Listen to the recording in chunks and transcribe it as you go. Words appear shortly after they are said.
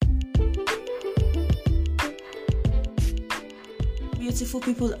beautiful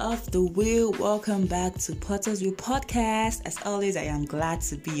people of the wheel. Welcome back to Potter's Wheel Podcast. As always, I am glad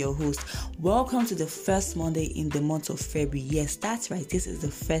to be your host. Welcome to the first Monday in the month of February. Yes, that's right. This is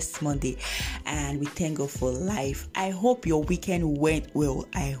the first Monday, and we thank God for life. I hope your weekend went well.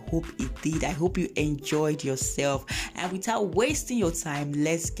 I hope it did. I hope you enjoyed yourself. And without wasting your time,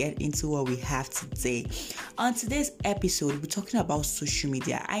 let's get into what we have today. On today's episode, we're talking about social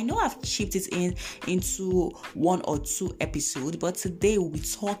media. I know I've chipped it into one or two episodes, but today we'll be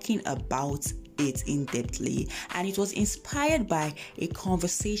talking about it in-depthly, and it was inspired by a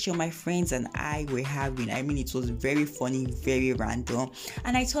conversation my friends and I were having. It was very funny, very random,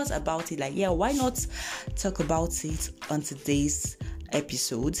 and I thought about it why not talk about it on today's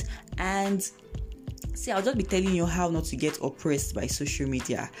episode. And see, I'll just be telling you how not to get oppressed by social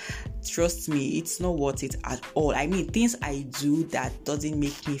media. Trust me, it's not worth it at all. Things I do that doesn't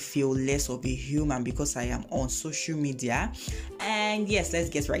make me feel less of a human because I am on social media. And yes, let's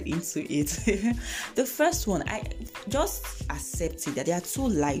get right into it. The first one, I just accepted that there are two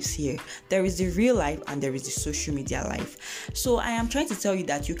lives here. There is the real life and there is the social media life. So I am trying to tell you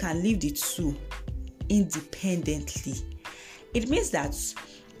that you can live the two independently. It means that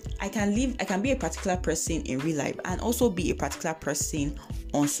I can be a particular person in real life and also be a particular person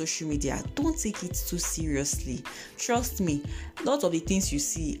on social media. Don't take it too seriously. Trust me, lots of the things you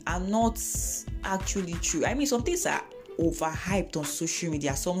see are not actually true. Some things are overhyped on social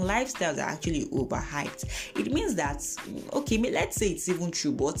media. Some lifestyles are actually overhyped. It means that, let's say it's even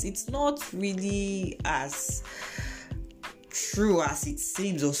true, but it's not really as true as it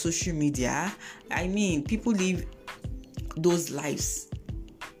seems on social media. People live those lives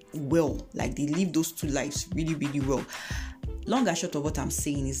well, they live those two lives really, really well. Long and short of what I'm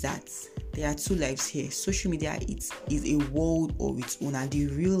saying is that there are two lives here. Social media is a world of its own, and the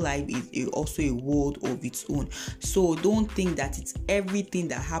real life is also a world of its own. So don't think that it's everything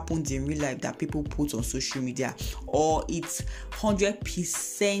that happens in real life that people put on social media, or it's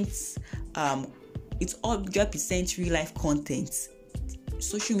 100% it's 100% real life content.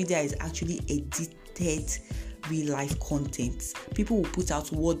 Social media is actually edited real life content. People will put out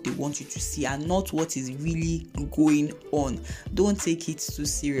what they want you to see and not what is really going on. Don't take it too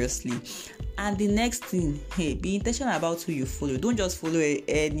seriously. And the next thing, be intentional about who you follow. Don't just follow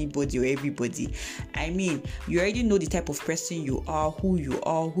anybody or everybody. You already know the type of person you are, who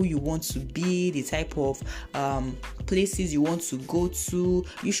you want to be, the type of places you want to go to.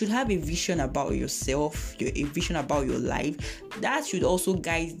 You should have a vision about yourself, a vision about your life. That should also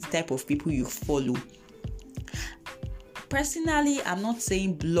guide the type of people you follow. Personally, I'm not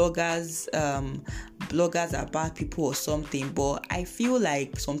saying bloggers are bad people or something, but I feel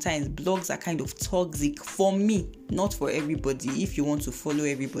like sometimes blogs are kind of toxic for me, not for everybody. If you want to follow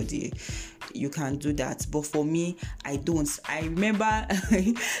everybody, you can do that, but for me, I don't. I remember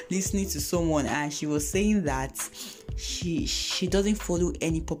listening to someone and she was saying that she doesn't follow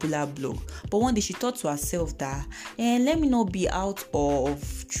any popular blog, but one day she thought to herself that let me not be out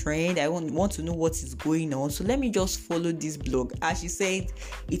of trend. I want to know what is going on, so let me just follow this blog. And she said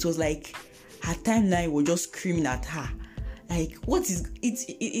it was like her timeline was just screaming at her, what is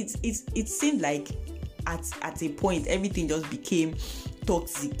it seemed like at a point everything just became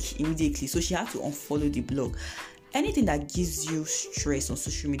toxic immediately, so she had to unfollow the blog. Anything that gives you stress on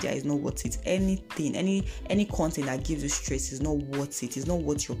social media is not worth it. Any content that gives you stress is not worth it. It's not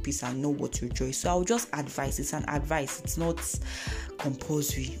worth your peace and not worth your joy. So I'll just advise. It's an advice. It's not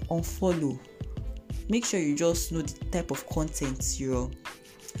compulsory. Unfollow. Make sure you just know the type of content you're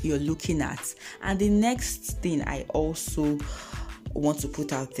looking at. And the next thing I also want to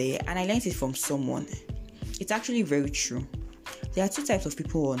put out there, and I learned it from someone. It's actually very true. There are two types of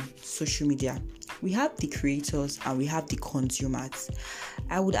people on social media. We have the creators and we have the consumers.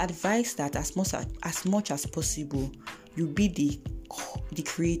 I would advise that as much as possible, you be the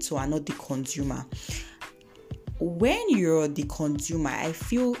creator and not the consumer. When you're the consumer, I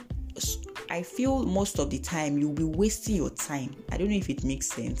feel most of the time you'll be wasting your time. I don't know if it makes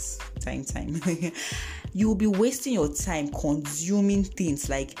sense. Time. You'll be wasting your time consuming things.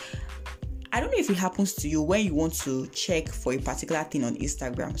 I don't know if it happens to you when you want to check for a particular thing on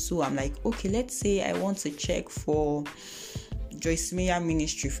Instagram. So I'm like, let's say I want to check for Joyce Meyer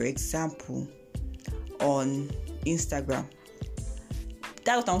Ministry, for example, on Instagram.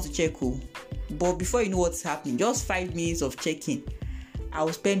 That's what I want to check. But before you know what's happening, just 5 minutes of checking, I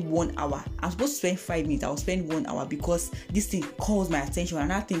will spend 1 hour. I'm supposed to spend 5 minutes. I will spend 1 hour because this thing calls my attention.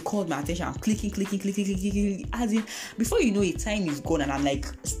 Another thing called my attention. I'm clicking. As in, before you know it, time is gone, and I'm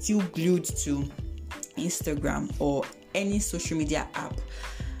still glued to Instagram or any social media app.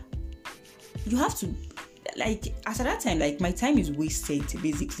 You have to like as at that time, like my time is wasted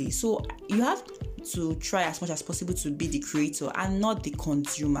basically. So you have to try as much as possible to be the creator and not the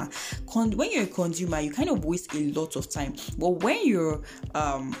consumer. When you're a consumer, you kind of waste a lot of time, but when you're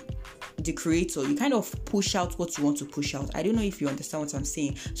the creator, you kind of push out what you want to push out. I don't know if you understand what I'm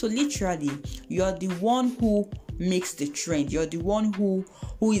saying. So literally, you're the one who makes the trend. You're the one who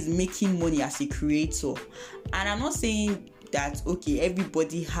is making money as a creator. And I'm not saying that okay,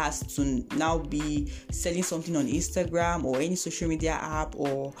 everybody has to now be selling something on Instagram or any social media app,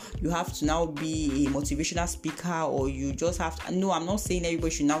 or you have to now be a motivational speaker, or you just have to. No, I'm not saying everybody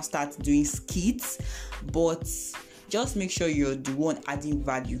should now start doing skits, but just make sure you're the one adding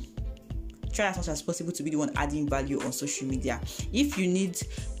value. Try as much as possible to be the one adding value on social media. If you need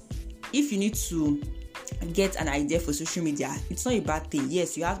to get an idea for social media, it's not a bad thing.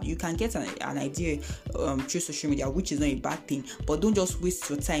 Yes, you can get an idea through social media, which is not a bad thing, but don't just waste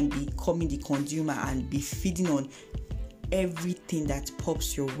your time becoming the consumer and be feeding on everything that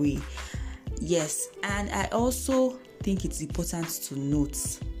pops your way. Yes, and I also think it's important to note,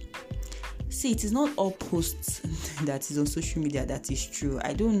 see, it is not all posts that is on social media that is true.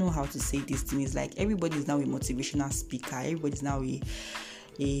 I don't know how to say this thing. It's like everybody is now a motivational speaker, everybody is now a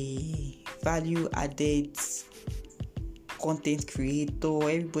value added content creator.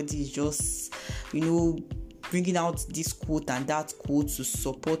 Everybody is just, bringing out this quote and that quote to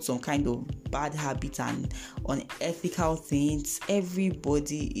support some kind of bad habit and unethical things.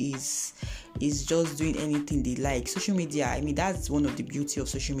 Everybody is just doing anything they like. Social media, I mean, that's one of the beauty of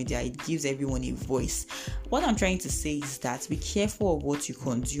social media. It gives everyone a voice. What I'm trying to say is that be careful of what you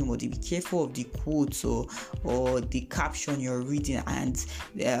consume, or be careful of the quotes or the caption you're reading and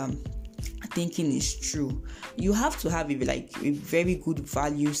thinking is true. You have to have a very good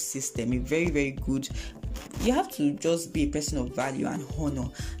value system, a very, very good. You have to just be a person of value and honor,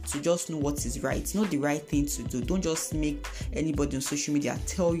 to just know what is right, know the right thing to do. Don't just make anybody on social media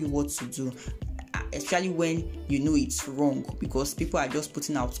tell you what to do, especially when you know it's wrong, because people are just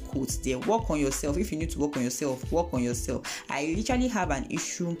putting out quotes there. Work on yourself. If you need to work on yourself, work on yourself. I literally have an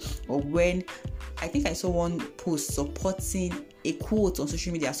issue of when I think I saw one post supporting a quote on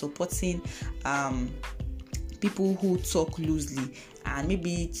social media, supporting people who talk loosely, and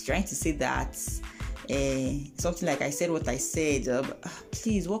maybe trying to say that something like I said what I said.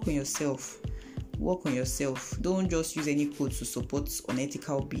 Please work on yourself. Work on yourself. Don't just use any quote to support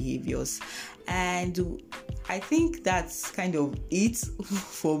unethical behaviors. And I think that's kind of it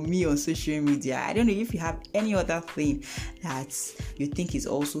for me on social media. I don't know if you have any other thing that you think is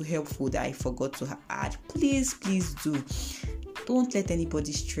also helpful that I forgot to add. Please do. Don't let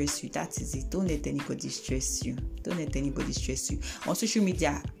anybody stress you. That is it. Don't let anybody stress you. Don't let anybody stress you. On social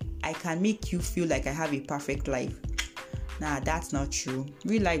media, I can make you feel like I have a perfect life. Nah, that's not true.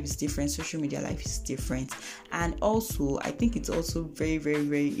 Real life is different. Social media life is different. And also, I think it's also very, very,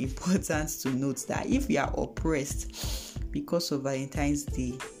 very important to note that if you are oppressed because of Valentine's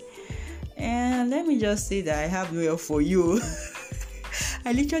Day, and let me just say that I have no help for you.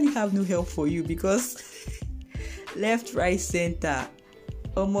 I literally have no help for you, because left, right, center,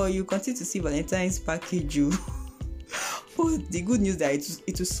 you continue to see Valentine's package you. But the good news that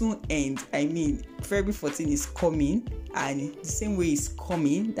it will soon end. I mean, February 14 is coming, and the same way it's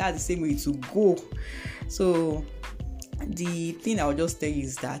coming, that's the same way it will go. So the thing I'll just tell you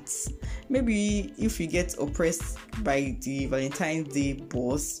is that maybe if you get oppressed by the Valentine's Day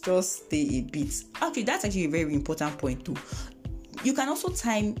boss, just stay a bit. Actually, that's actually a very important point too. You can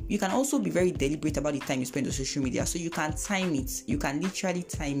also be very deliberate about the time you spend on social media. So you can time it. You can literally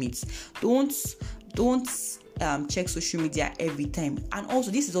time it. Don't check social media every time. And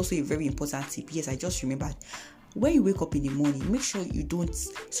also, this is also a very important tip. Yes, I just remembered. When you wake up in the morning, make sure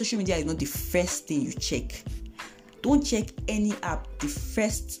social media is not the first thing you check. Don't check any app the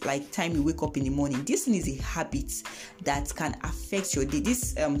first time you wake up in the morning. This thing is a habit that can affect your day.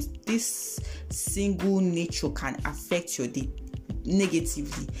 This single nature can affect your day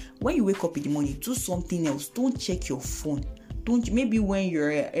negatively. When you wake up in the morning, do something else. Don't check your phone. Maybe when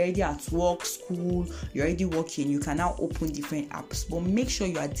you're already at work, school, you're already working, you can now open different apps, but make sure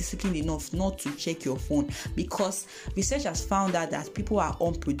you are disciplined enough not to check your phone, because research has found out that people are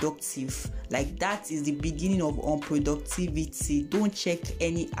unproductive. That is the beginning of unproductivity. Don't check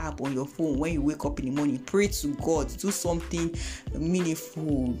any app on your phone when you wake up in the morning. Pray to God, do something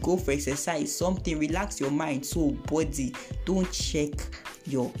meaningful, go for exercise, something, relax your mind, soul, body. Don't check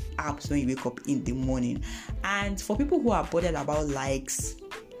your apps when you wake up in the morning. And for people who are bothered about likes,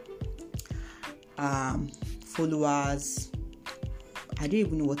 followers, I don't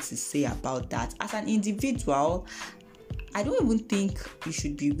even know what to say about that. As an individual, I don't even think you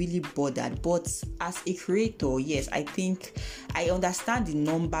should be really bothered. But as a creator, yes, I think I understand the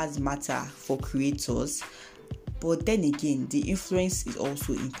numbers matter for creators. But then again, the influence is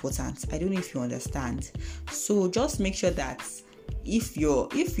also important. I don't know if you understand. So just make sure that if you're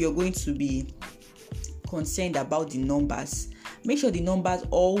going to be concerned about the numbers, make sure the numbers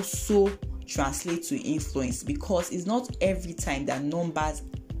also translate to influence, because it's not every time that numbers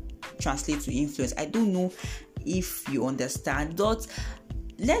translate to influence. I don't know if you understand, but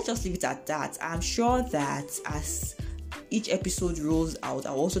let's just leave it at that. I'm sure that as each episode rolls out,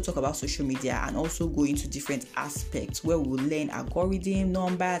 I'll also talk about social media and also go into different aspects where we'll learn algorithm,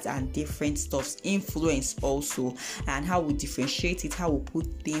 numbers, and different stuffs, influence also, and how we differentiate it, how we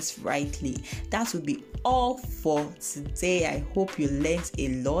put things rightly. That will be all for today. I hope you learned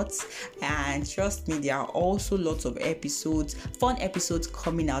a lot, and trust me, there are also lots of episodes, fun episodes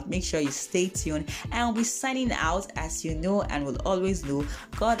coming out. Make sure you stay tuned, and I'll be signing out. As you know and will always know,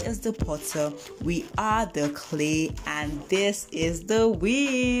 God is the potter, we are the clay, and this is the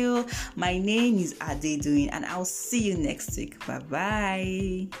wheel. My name is Adedoyin, and I'll see you next week. Bye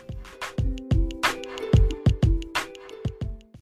bye.